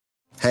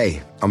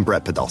Hey, I'm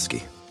Brett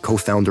Podolsky,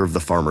 co-founder of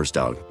The Farmer's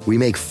Dog. We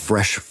make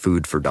fresh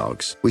food for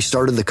dogs. We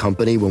started the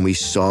company when we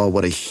saw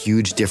what a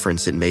huge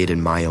difference it made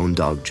in my own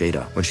dog,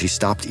 Jada, when she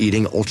stopped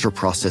eating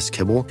ultra-processed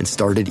kibble and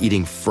started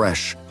eating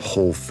fresh,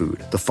 whole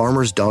food. The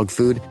Farmer's Dog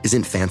food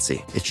isn't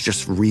fancy. It's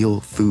just real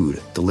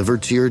food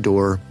delivered to your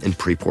door in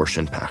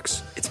pre-portioned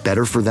packs. It's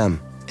better for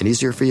them and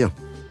easier for you.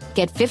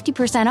 Get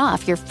 50%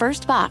 off your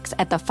first box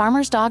at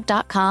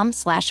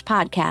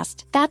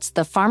thefarmersdog.com/podcast. That's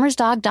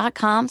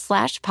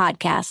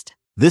thefarmersdog.com/podcast.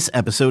 This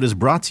episode is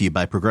brought to you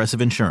by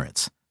Progressive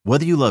Insurance.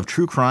 Whether you love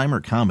true crime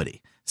or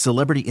comedy,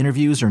 celebrity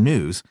interviews or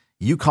news,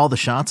 you call the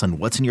shots on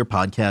what's in your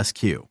podcast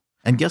queue.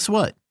 And guess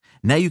what?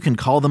 Now you can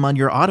call them on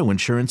your auto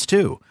insurance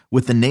too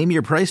with the Name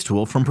Your Price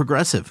tool from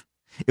Progressive.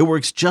 It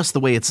works just the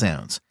way it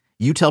sounds.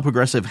 You tell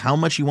Progressive how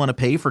much you want to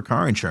pay for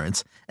car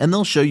insurance, and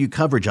they'll show you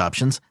coverage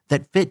options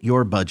that fit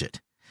your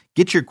budget.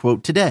 Get your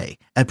quote today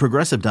at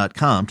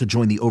Progressive.com to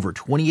join the over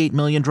 28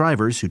 million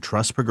drivers who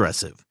trust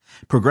Progressive.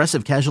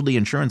 Progressive Casualty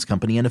Insurance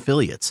Company and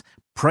Affiliates.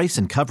 Price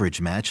and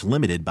coverage match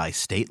limited by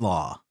state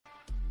law.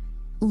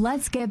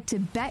 Let's get to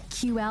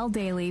BetQL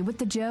Daily with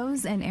the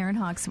Joes and Aaron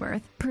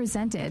Hawksworth,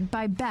 presented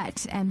by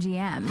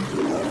BetMGM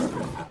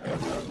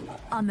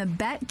on the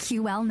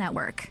BetQL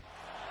Network.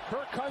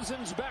 Kirk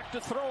Cousins back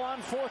to throw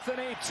on 4th and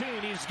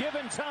 18. He's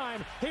given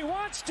time. He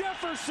wants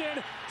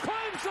Jefferson.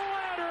 Climbs the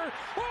ladder.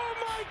 Oh,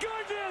 my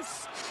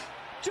goodness.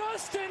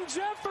 Justin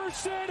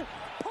Jefferson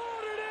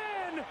pulled it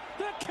in.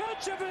 The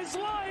catch of his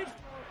life.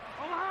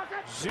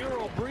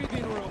 Zero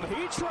breathing room.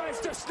 He tries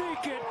to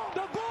sneak it.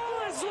 The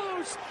ball is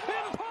loose.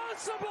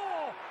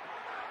 Impossible.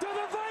 Do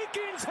the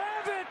Vikings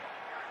have it?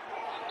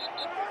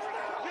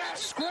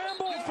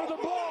 Scramble for the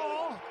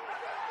ball.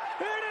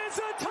 It is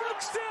a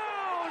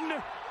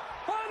touchdown.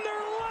 On their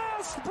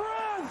last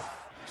breath.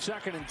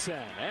 2nd and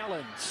 10.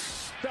 Allen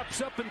steps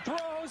up and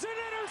throws. An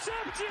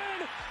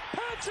interception.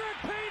 Patrick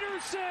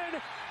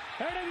Peterson.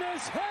 And in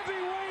this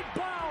heavyweight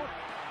bout,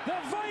 the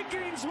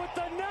Vikings with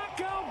the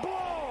knockout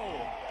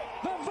blow.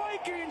 The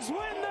Vikings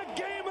win the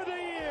game of the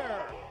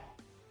year.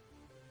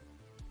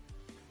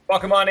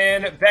 Welcome on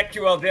in.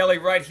 BetQL Daily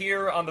right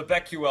here on the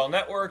BetQL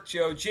Network.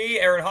 Joe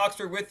G, Aaron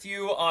Hawksworth with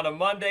you on a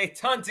Monday.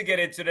 Ton to get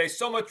in today.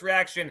 So much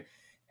reaction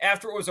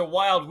after it was a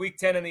wild Week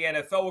 10 in the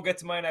NFL. We'll get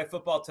to Monday Night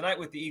Football tonight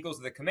with the Eagles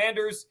and the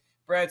Commanders.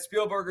 Brad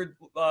Spielberger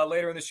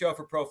later in the show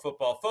for Pro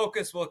Football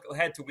Focus. We'll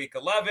head to Week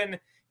 11.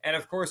 And,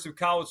 of course, through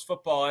college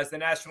football as the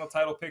national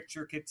title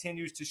picture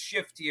continues to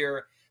shift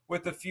here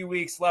with a few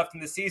weeks left in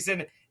the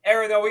season.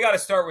 Aaron, though, we got to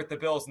start with the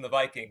Bills and the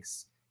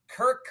Vikings.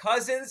 Kirk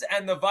Cousins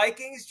and the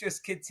Vikings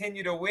just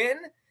continue to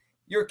win.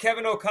 Your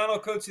Kevin O'Connell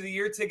Coach of the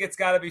Year ticket's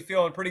got to be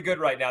feeling pretty good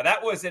right now.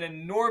 That was an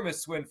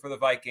enormous win for the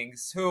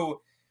Vikings, who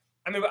 –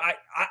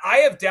 I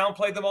have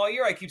downplayed them all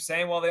year. I keep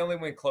saying, well, they only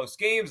win close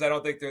games. I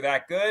don't think they're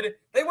that good.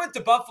 They went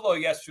to Buffalo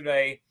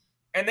yesterday,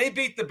 and they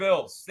beat the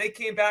Bills. They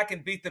came back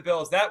and beat the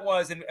Bills. That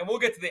was, and we'll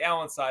get to the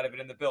Allen side of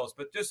it in the Bills,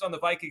 but just on the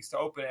Vikings to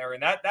open,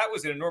 Aaron, that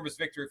was an enormous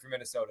victory for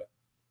Minnesota.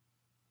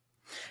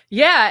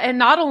 Yeah, and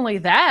not only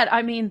that,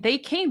 they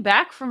came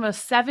back from a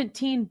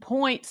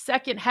 17-point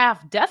second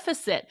half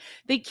deficit.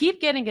 They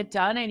keep getting it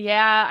done, and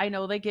yeah, I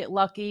know they get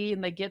lucky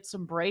and they get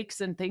some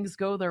breaks and things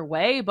go their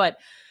way, but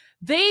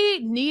they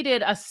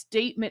needed a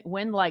statement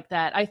win like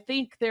that. I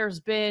think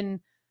there's been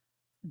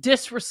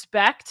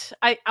disrespect.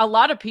 A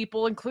lot of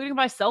people, including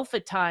myself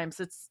at times,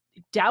 it's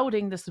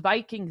doubting this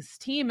Vikings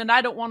team. And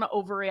I don't want to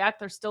overreact.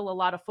 There's still a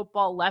lot of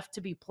football left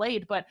to be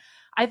played, but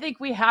I think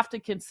we have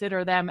to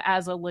consider them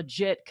as a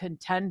legit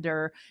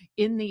contender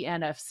in the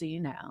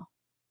NFC now.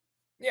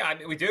 Yeah,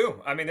 we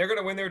do. They're going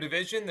to win their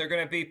division. They're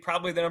going to be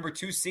probably the number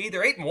 2 seed.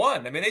 They're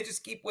 8-1. They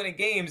just keep winning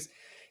games.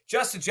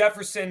 Justin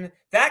Jefferson,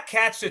 that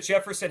catch that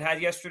Jefferson had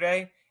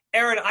yesterday,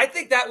 Aaron, I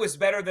think that was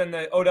better than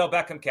the Odell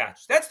Beckham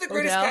catch. That's the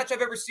greatest catch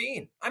I've ever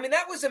seen.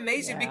 That was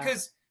amazing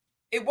because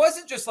it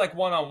wasn't just like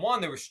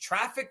one-on-one. There was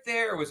traffic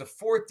there. It was a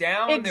 4th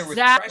down. Exactly. There was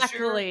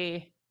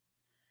pressure.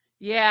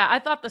 Yeah, I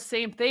thought the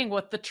same thing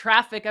with the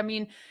traffic.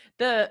 The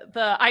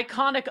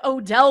iconic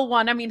Odell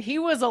one, he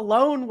was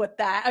alone with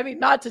that.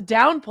 Not to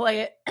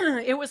downplay it.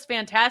 It was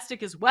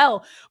fantastic as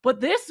well. But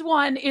this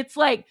one, it's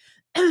like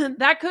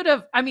that could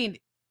have,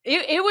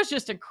 it was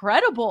just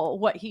incredible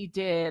what he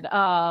did.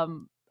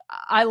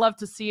 I love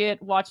to see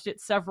it, watched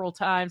it several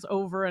times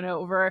over and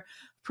over.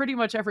 Pretty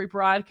much every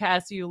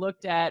broadcast you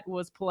looked at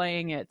was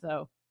playing it,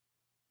 though.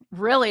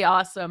 Really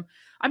awesome.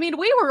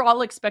 We were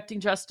all expecting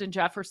Justin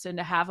Jefferson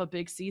to have a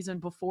big season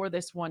before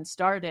this one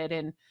started,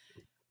 and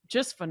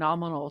just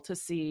phenomenal to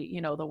see,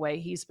 the way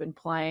he's been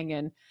playing.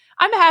 And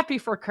I'm happy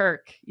for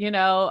Kirk.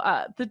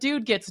 The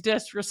dude gets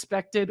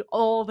disrespected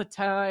all the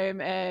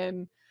time,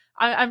 and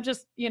I'm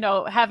just,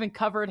 having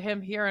covered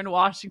him here in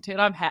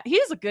Washington,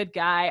 he's a good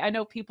guy. I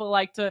know people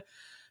like to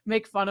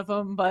make fun of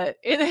him, but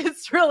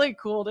it's really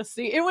cool to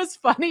see. It was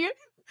funny.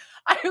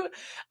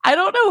 I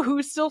don't know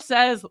who still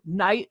says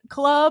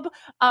nightclub.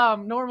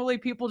 Normally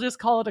people just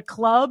call it a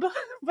club,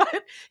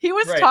 but he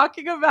was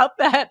talking about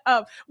that,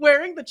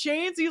 wearing the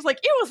chains. He was like,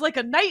 it was like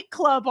a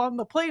nightclub on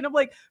the plane. I'm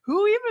like,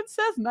 who even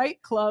says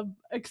nightclub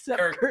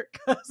except Kirk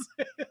Cousins?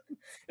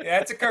 Yeah,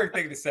 it's a Kirk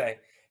thing to say.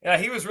 Yeah,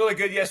 he was really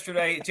good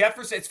yesterday.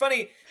 Jefferson, it's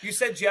funny, you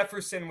said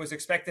Jefferson was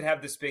expected to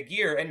have this big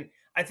year, and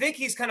I think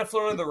he's kind of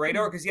flown under the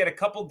radar because he had a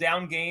couple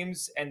down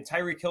games and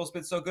Tyreek Hill's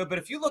been so good. But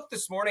if you look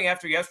this morning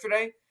after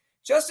yesterday,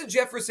 Justin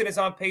Jefferson is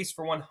on pace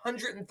for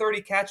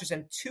 130 catches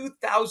and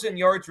 2,000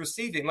 yards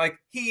receiving. Like,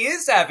 he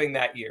is having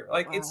that year.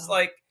 Like, wow. It's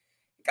like,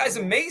 the guy's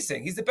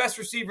amazing. He's the best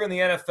receiver in the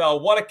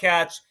NFL. What a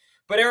catch.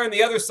 But, Aaron,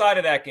 the other side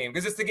of that game,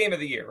 because it's the game of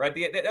the year, right?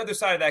 The other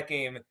side of that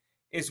game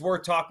is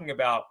worth talking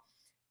about.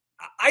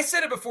 I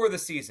said it before the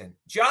season.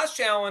 Josh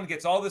Allen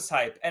gets all this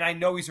hype, and I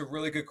know he's a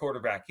really good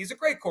quarterback. He's a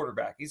great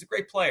quarterback. He's a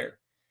great player.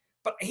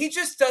 But he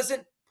just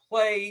doesn't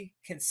play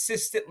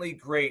consistently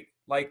great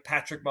like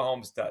Patrick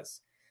Mahomes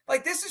does.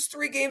 Like, this is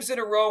 3 games in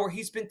a row where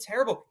he's been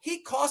terrible.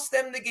 He cost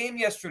them the game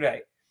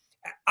yesterday.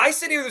 I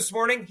sit here this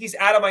morning, he's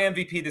out of my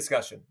MVP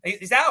discussion.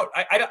 He's out.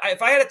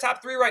 If I had a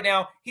top 3 right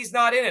now, he's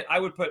not in it. I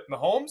would put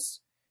Mahomes,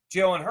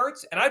 Jalen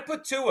Hurts, and I'd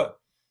put Tua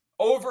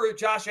over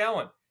Josh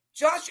Allen.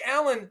 Josh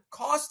Allen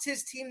cost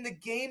his team the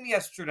game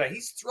yesterday.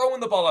 He's throwing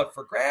the ball up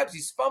for grabs.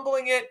 He's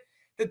fumbling it.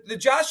 The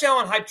Josh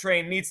Allen hype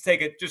train needs to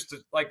take it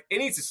it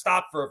needs to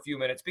stop for a few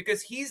minutes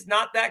because he's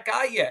not that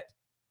guy yet.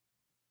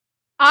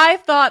 I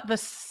thought the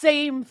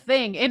same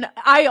thing. And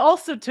I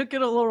also took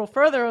it a little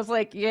further. I was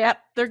like, yeah,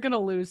 they're going to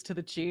lose to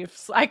the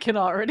Chiefs. I can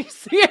already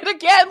see it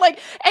again. Like,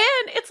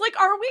 and it's like,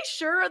 are we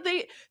sure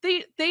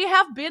they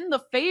have been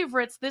the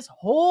favorites this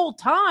whole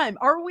time?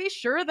 Are we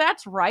sure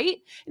that's right?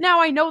 Now,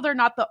 I know they're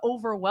not the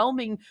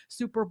overwhelming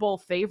Super Bowl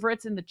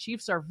favorites, and the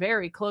Chiefs are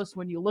very close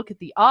when you look at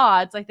the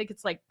odds. I think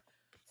it's like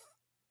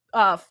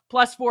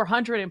plus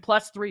 400 and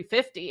plus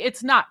 350.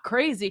 It's not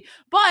crazy,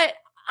 but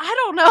I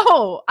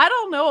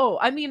don't know.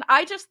 I mean,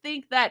 I just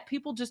think that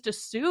people just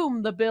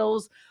assume the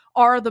Bills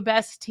are the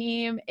best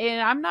team,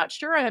 and I'm not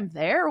sure I'm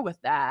there with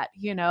that,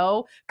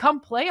 come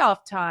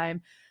playoff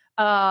time.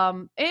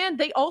 And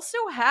they also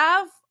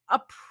have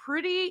a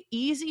pretty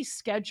easy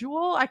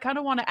schedule. I kind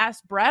of want to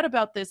ask Brad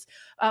about this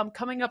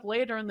coming up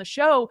later in the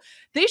show.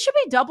 They should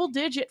be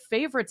double-digit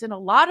favorites in a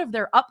lot of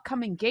their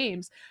upcoming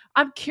games.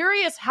 I'm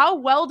curious, how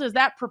well does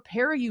that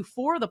prepare you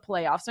for the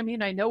playoffs? I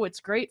mean, I know it's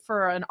great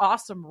for an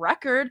awesome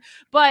record,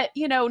 but,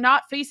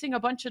 not facing a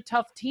bunch of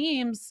tough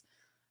teams,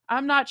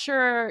 I'm not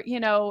sure,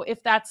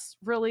 if that's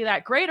really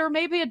that great, or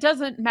maybe it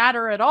doesn't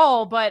matter at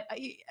all. But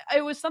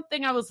it was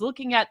something I was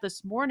looking at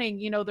this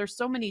morning. There's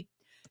so many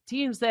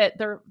teams that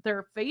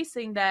they're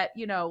facing that,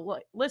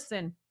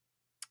 listen,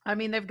 I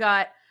mean, they've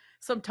got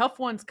some tough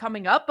ones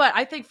coming up, but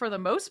I think for the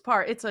most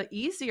part, it's an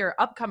easier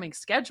upcoming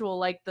schedule.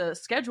 Like, the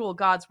schedule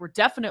gods were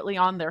definitely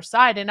on their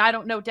side. And I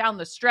don't know down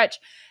the stretch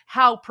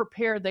how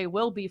prepared they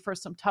will be for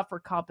some tougher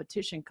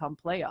competition come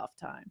playoff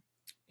time.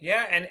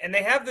 Yeah, and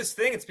they have this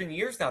thing, it's been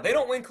years now. They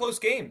don't win close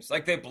games.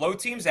 Like, they blow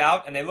teams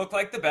out and they look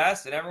like the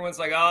best, and everyone's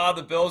like,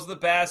 the Bills are the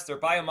best. They're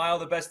by a mile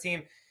the best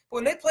team. But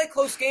when they play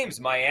close games,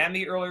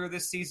 Miami earlier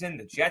this season,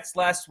 the Jets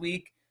last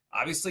week,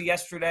 obviously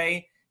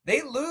yesterday,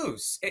 they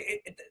lose.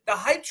 The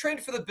hype train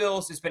for the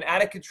Bills has been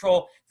out of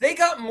control. They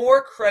got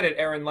more credit,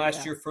 Aaron,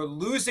 last year for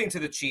losing to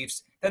the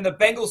Chiefs than the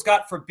Bengals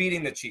got for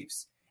beating the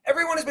Chiefs.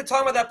 Everyone has been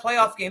talking about that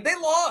playoff game. They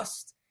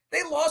lost.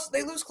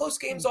 They lose close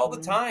games all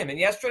the time. And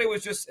yesterday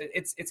was just,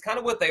 it's kind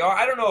of what they are.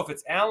 I don't know if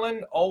it's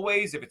Allen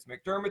always, if it's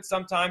McDermott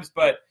sometimes,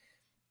 but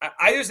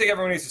I just think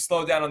everyone needs to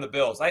slow down on the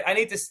Bills.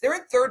 They're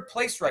in third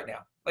place right now.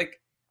 Like,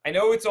 I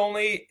know it's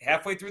only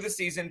halfway through the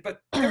season,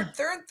 but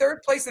they're in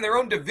third place in their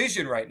own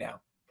division right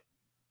now.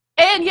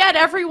 And yet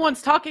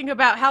everyone's talking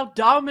about how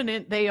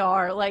dominant they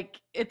are.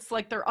 Like, it's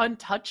like they're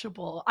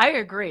untouchable. I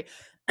agree.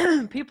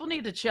 People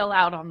need to chill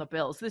out on the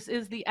Bills. This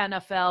is the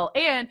NFL,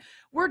 and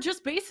we're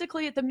just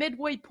basically at the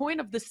midway point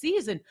of the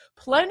season.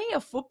 Plenty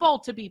of football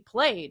to be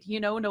played.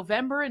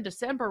 November and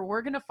December,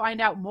 we're going to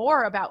find out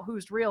more about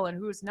who's real and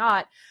who's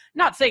not.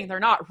 Not saying they're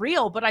not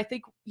real, but I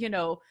think,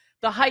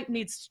 the hype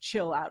needs to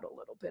chill out a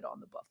little bit on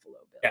the Buffalo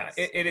Bills.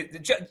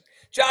 Yeah,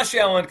 Josh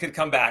Allen could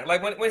come back.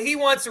 Like, when he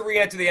wants to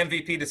re-enter the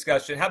MVP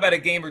discussion, how about a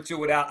game or two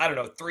without,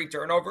 3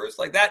 turnovers?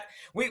 Like that,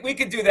 we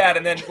could do that,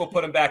 and then we'll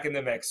put him back in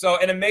the mix. So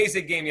an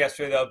amazing game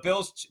yesterday, though.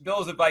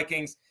 Bills and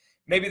Vikings,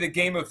 maybe the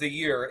game of the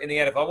year in the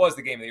NFL. Was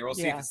the game of the year. We'll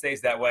see if it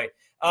stays that way.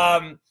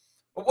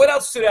 But what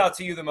else stood out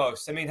to you the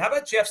most? I mean, how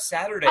about Jeff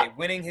Saturday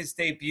winning his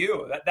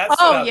debut? That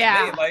stood out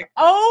to me. Like,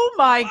 oh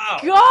my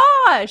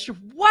gosh.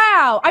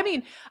 Wow. I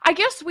mean, I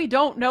guess we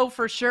don't know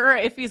for sure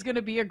if he's going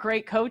to be a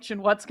great coach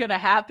and what's going to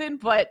happen,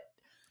 but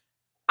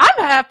I'm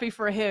happy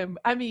for him.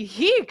 I mean,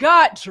 he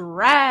got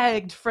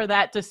dragged for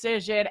that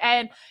decision,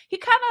 and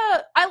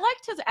I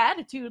liked his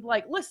attitude.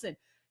 Like,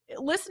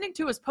 listening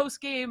to his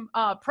post-game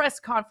press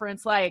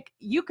conference, like,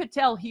 you could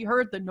tell he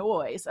heard the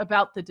noise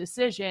about the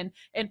decision,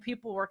 and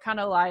people were kind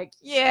of like,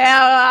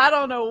 I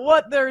don't know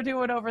what they're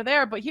doing over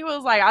there, but he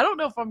was like, I don't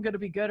know if I'm going to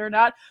be good or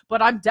not,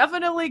 but I'm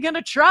definitely going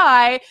to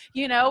try,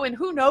 and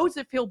who knows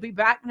if he'll be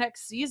back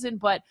next season.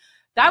 But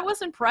that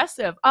was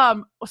impressive.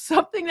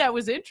 Something that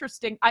was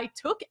interesting, I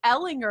took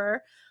Ellinger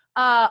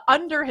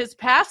under his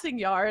passing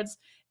yards,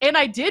 And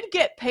I did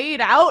get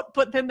paid out,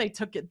 but then they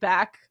took it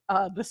back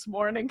this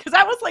morning because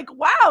I was like,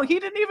 wow, he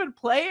didn't even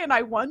play and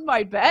I won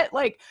my bet.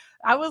 Like,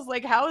 I was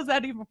like, how is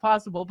that even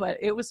possible? But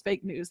it was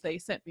fake news. They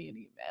sent me an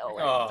email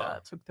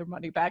and took their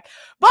money back.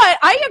 But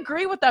I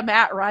agree with the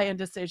Matt Ryan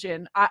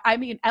decision. I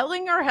mean,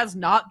 Ehlinger has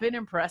not been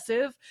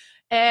impressive,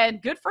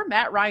 and good for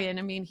Matt Ryan.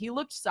 I mean, he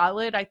looked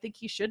solid. I think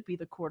he should be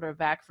the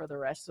quarterback for the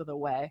rest of the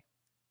way.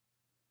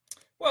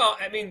 Well,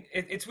 I mean,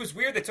 it was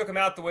weird they took him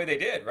out the way they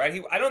did,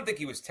 right? I don't think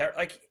he was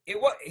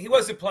he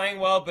wasn't playing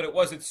well, but it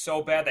wasn't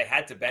so bad they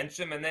had to bench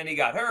him, and then he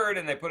got hurt,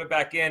 and they put him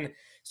back in,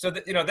 so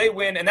that they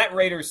win. And that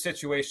Raiders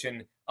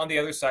situation on the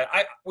other side,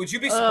 would you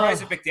be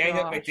surprised if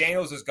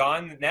McDaniels is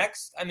gone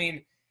next? I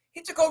mean,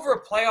 he took over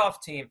a playoff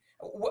team.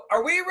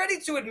 Are we ready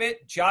to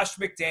admit Josh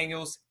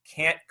McDaniels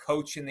can't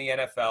coach in the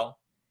NFL?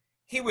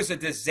 He was a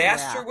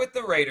disaster with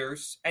the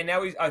Raiders, and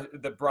now he's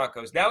the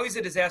Broncos. Now he's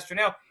a disaster.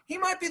 Now he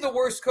might be the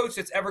worst coach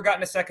that's ever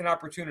gotten a second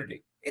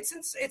opportunity.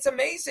 It's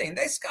amazing.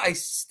 This guy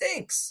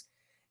stinks.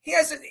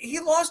 He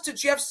lost to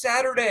Jeff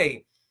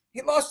Saturday.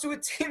 He lost to a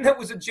team that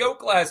was a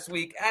joke last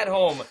week at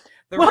home.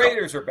 The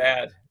Raiders are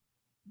bad.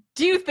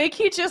 Do you think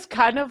he just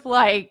kind of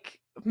like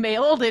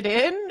mailed it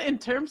in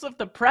terms of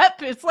the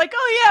prep? It's like,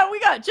 oh yeah, we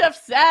got Jeff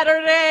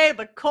Saturday,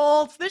 the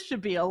Colts, this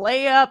should be a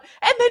layup,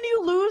 and then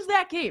you lose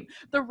that game.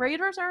 The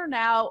Raiders are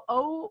now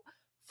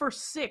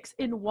 0-for-6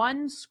 in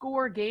one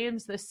score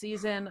games this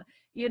season.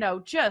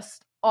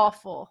 Just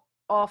awful.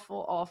 My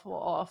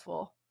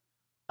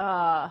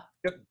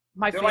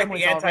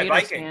family's all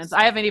Raiders fans.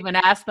 I haven't even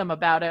asked them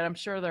about it. I'm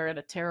sure they're in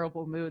a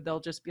terrible mood.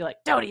 They'll just be like,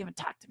 don't even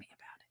talk to me about it.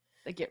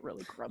 They get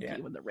really grumpy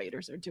when the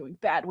Raiders are doing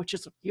bad, which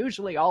is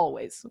usually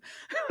always.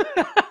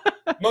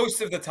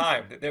 Most of the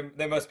time.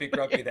 They must be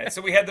grumpy then.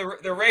 So we had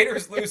the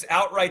Raiders lose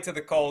outright to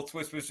the Colts,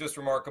 which was just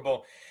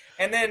remarkable.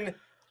 And then,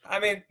 I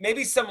mean,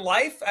 maybe some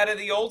life out of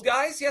the old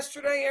guys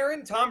yesterday,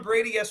 Aaron. Tom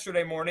Brady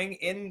yesterday morning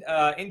in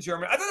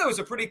Germany. I thought that was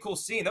a pretty cool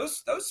scene.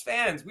 Those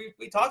fans,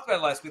 we talked about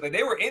it last week. Like,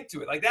 they were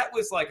into it. Like, that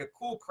was like a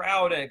cool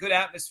crowd and a good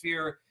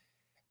atmosphere.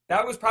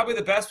 That was probably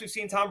the best we've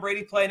seen Tom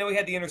Brady play. I know he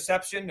had the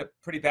interception, a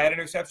pretty bad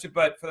interception,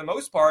 but for the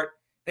most part,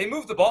 they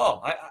moved the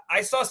ball.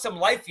 I saw some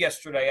life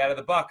yesterday out of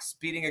the Bucs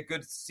beating a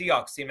good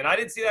Seahawks team, and I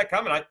didn't see that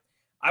coming.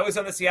 I was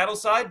on the Seattle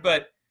side,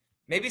 but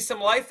maybe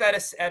some life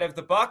out of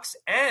the Bucs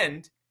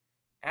and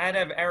out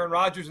of Aaron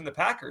Rodgers and the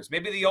Packers.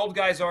 Maybe the old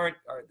guys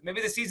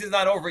maybe the season's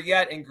not over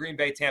yet in Green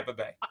Bay, Tampa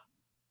Bay.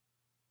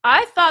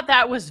 I thought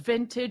that was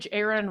vintage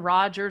Aaron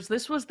Rodgers.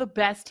 This was the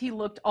best he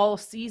looked all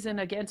season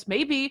against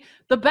maybe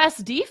the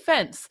best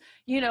defense,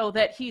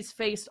 that he's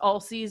faced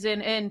all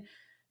season. And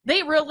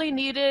they really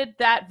needed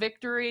that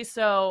victory.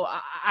 So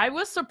I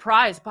was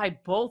surprised by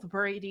both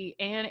Brady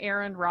and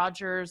Aaron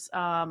Rodgers.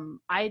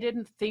 I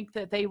didn't think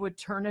that they would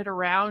turn it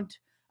around,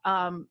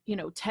 10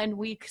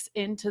 weeks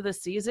into the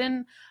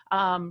season.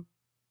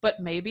 But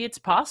maybe it's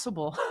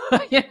possible.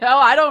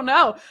 I don't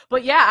know.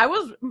 But yeah, I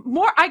was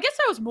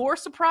more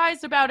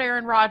surprised about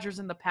Aaron Rodgers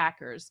and the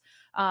Packers.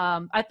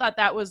 I thought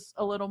that was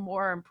a little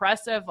more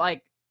impressive.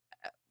 Like,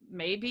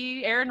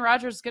 maybe Aaron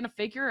Rodgers is going to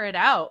figure it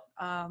out.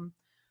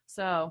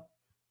 So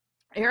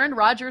Aaron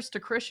Rodgers to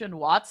Christian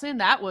Watson,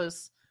 that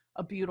was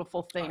a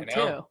beautiful thing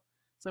too.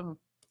 So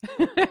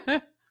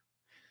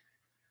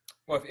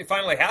well, it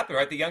finally happened,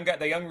 right?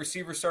 The young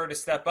receiver started to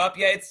step up.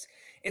 Yeah,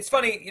 it's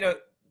funny,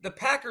 the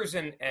Packers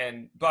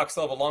and Bucs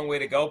still have a long way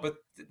to go, but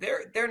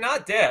they're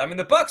not dead. I mean,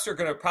 the Bucs are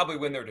going to probably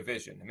win their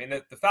division. I mean,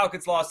 the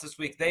Falcons lost this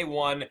week. They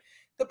won.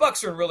 The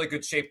Bucs are in really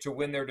good shape to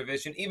win their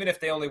division, even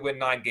if they only win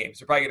 9 games.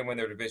 They're probably going to win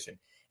their division.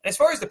 And as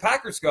far as the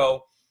Packers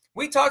go,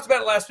 we talked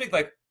about it last week.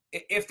 Like,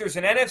 if there's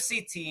an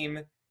NFC team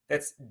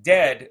that's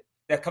dead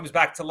that comes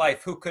back to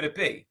life, who could it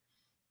be?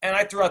 And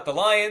I threw out the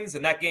Lions,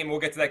 and that game, we'll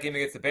get to that game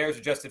against the Bears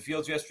with Justin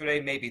Fields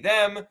yesterday, maybe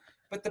them.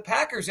 But the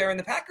Packers, Aaron,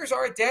 the Packers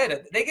aren't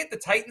dead. They get the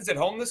Titans at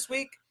home this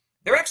week.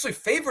 They're actually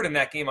favored in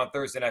that game on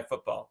Thursday Night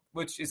Football,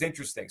 which is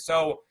interesting.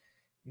 So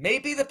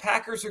maybe the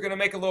Packers are going to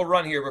make a little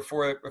run here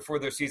before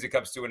their season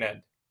comes to an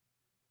end.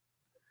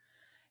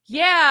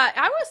 Yeah,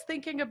 I was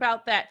thinking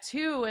about that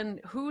too, and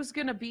who's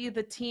going to be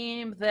the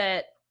team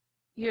that,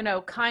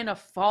 kind of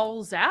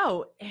falls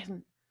out.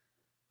 And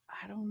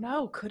I don't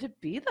know, could it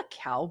be the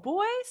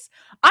Cowboys?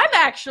 I'm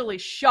actually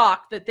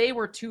shocked that they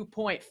were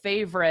 2-point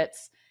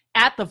favorites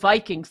at the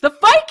Vikings. The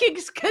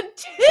Vikings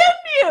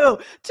continue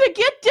to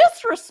get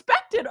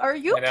disrespected. Are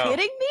you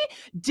kidding me?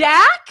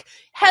 Dak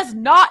has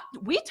not,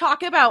 we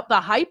talk about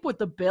the hype with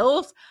the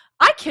Bills.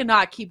 I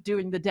cannot keep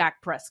doing the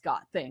Dak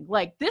Prescott thing.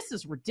 Like, this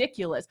is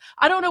ridiculous.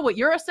 I don't know what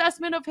your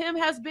assessment of him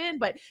has been,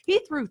 but he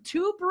threw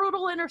 2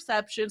 brutal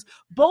interceptions.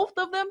 Both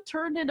of them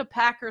turned into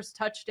Packers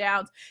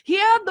touchdowns. He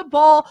had the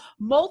ball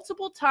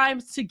multiple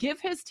times to give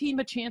his team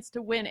a chance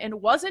to win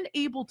and wasn't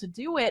able to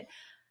do it.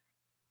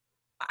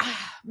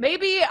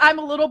 Maybe I'm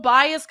a little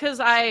biased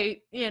because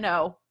I,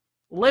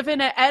 live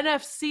in an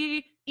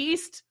NFC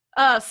East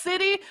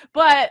city,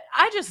 but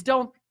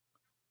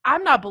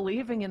I'm not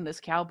believing in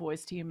this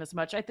Cowboys team as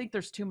much. I think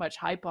there's too much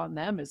hype on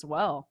them as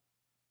well.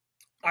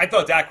 I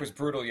thought Dak was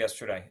brutal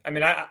yesterday. I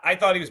mean, I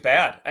thought he was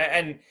bad.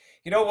 And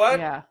you know what?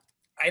 Yeah.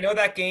 I know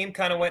that game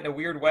kind of went in a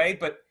weird way,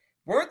 but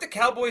weren't the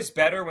Cowboys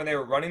better when they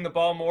were running the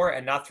ball more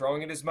and not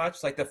throwing it as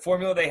much? Like the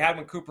formula they had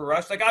when Cooper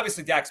rushed. Like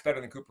obviously Dak's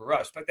better than Cooper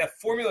rushed, but that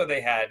formula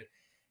they had,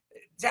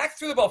 Dak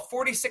threw the ball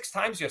 46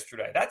 times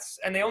yesterday.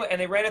 And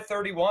they ran it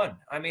 31.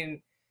 I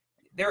mean,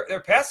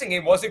 their passing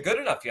game wasn't good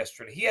enough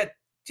yesterday. He had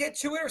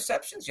 2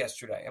 interceptions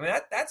yesterday. I mean,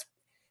 that's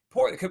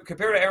poor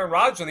compared to Aaron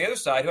Rodgers on the other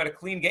side, who had a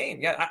clean game.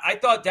 Yeah, I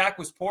thought Dak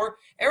was poor.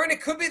 Aaron,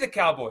 it could be the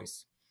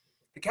Cowboys.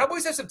 The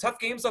Cowboys have some tough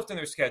games left in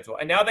their schedule,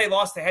 and now they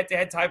lost the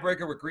head-to-head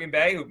tiebreaker with Green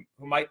Bay, who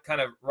might kind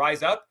of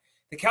rise up.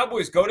 The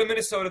Cowboys go to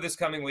Minnesota this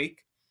coming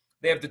week.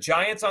 They have the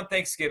Giants on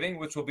Thanksgiving,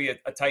 which will be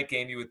a tight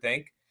game, you would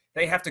think.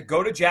 They have to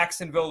go to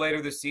Jacksonville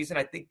later this season.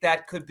 I think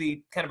that could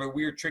be kind of a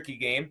weird, tricky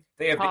game.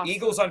 They have the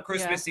Eagles on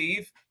Christmas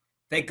Eve.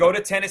 They go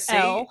to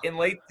Tennessee in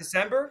late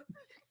December.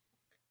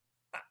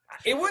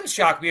 It wouldn't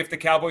shock me if the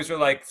Cowboys are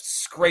like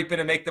scraping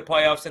to make the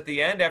playoffs at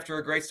the end after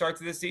a great start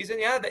to the season.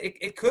 Yeah,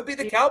 it could be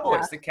the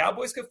Cowboys. Yeah. The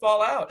Cowboys could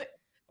fall out.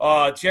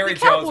 Jerry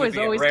Jones would be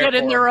always get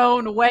in their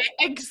own way.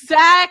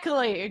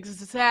 Exactly.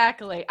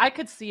 I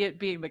could see it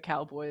being the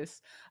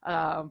Cowboys.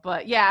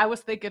 But yeah, I was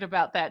thinking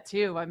about that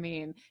too. I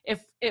mean,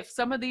 if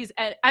some of these,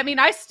 I mean,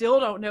 I still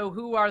don't know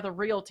who are the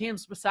real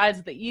teams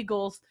besides the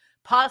Eagles.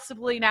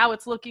 Possibly now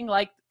it's looking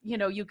like,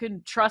 you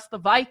can trust the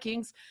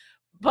Vikings.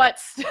 But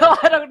still,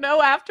 I don't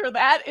know. After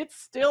that, it's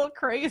still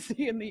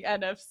crazy in the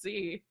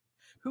NFC.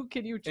 Who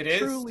can you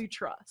truly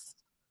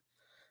trust?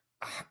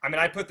 I mean,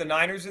 I put the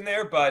Niners in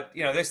there, but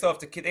they still have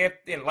to.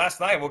 Last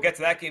night, we'll get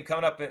to that game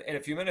coming up in a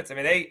few minutes. I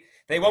mean,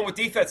 they won with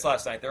defense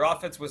last night. Their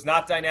offense was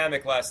not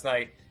dynamic last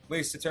night, at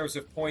least in terms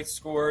of points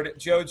scored.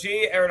 Joe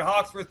G, Aaron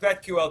Hawksworth,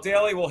 BetQL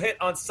Daily will hit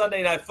on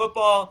Sunday Night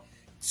Football.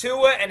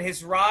 Tua and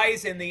his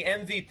rise in the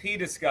MVP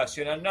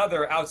discussion.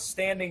 Another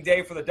outstanding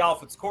day for the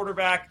Dolphins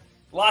quarterback.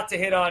 Lot to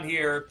hit on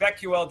here.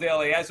 BetQL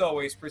Daily, as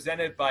always,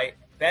 presented by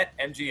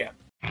BetMGM.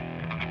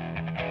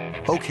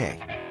 Okay,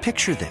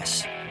 picture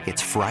this.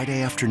 It's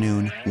Friday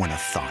afternoon when a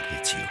thought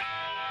hits you.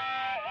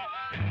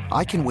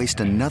 I can waste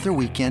another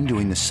weekend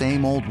doing the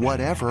same old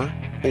whatever,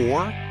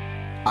 or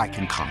I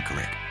can conquer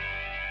it.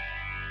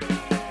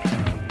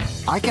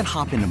 I can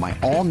hop into my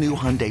all-new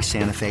Hyundai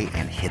Santa Fe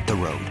and hit the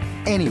road.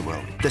 Any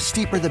road. The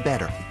steeper, the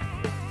better.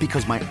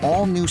 Because my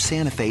all-new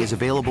Santa Fe is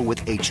available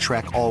with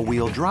H-Track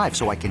all-wheel drive,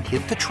 so I can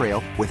hit the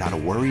trail without a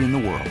worry in the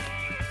world.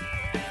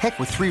 Heck,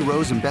 with 3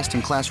 rows and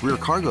best-in-class rear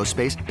cargo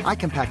space, I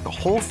can pack the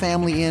whole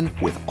family in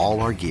with all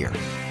our gear.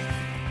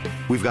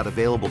 We've got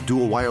available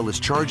dual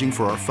wireless charging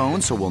for our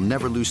phones, so we'll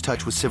never lose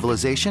touch with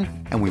civilization,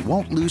 and we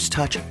won't lose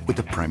touch with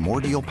the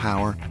primordial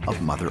power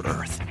of Mother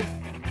Earth.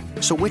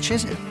 So which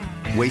is it?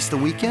 Waste the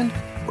weekend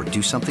or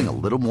do something a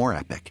little more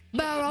epic?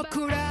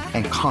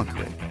 And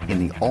conquer it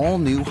in the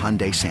all-new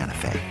Hyundai Santa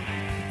Fe.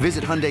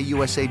 Visit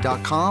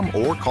HyundaiUSA.com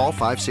or call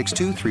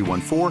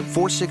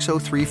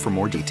 562-314-4603 for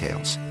more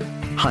details.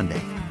 Hyundai,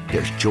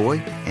 there's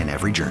joy in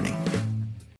every journey.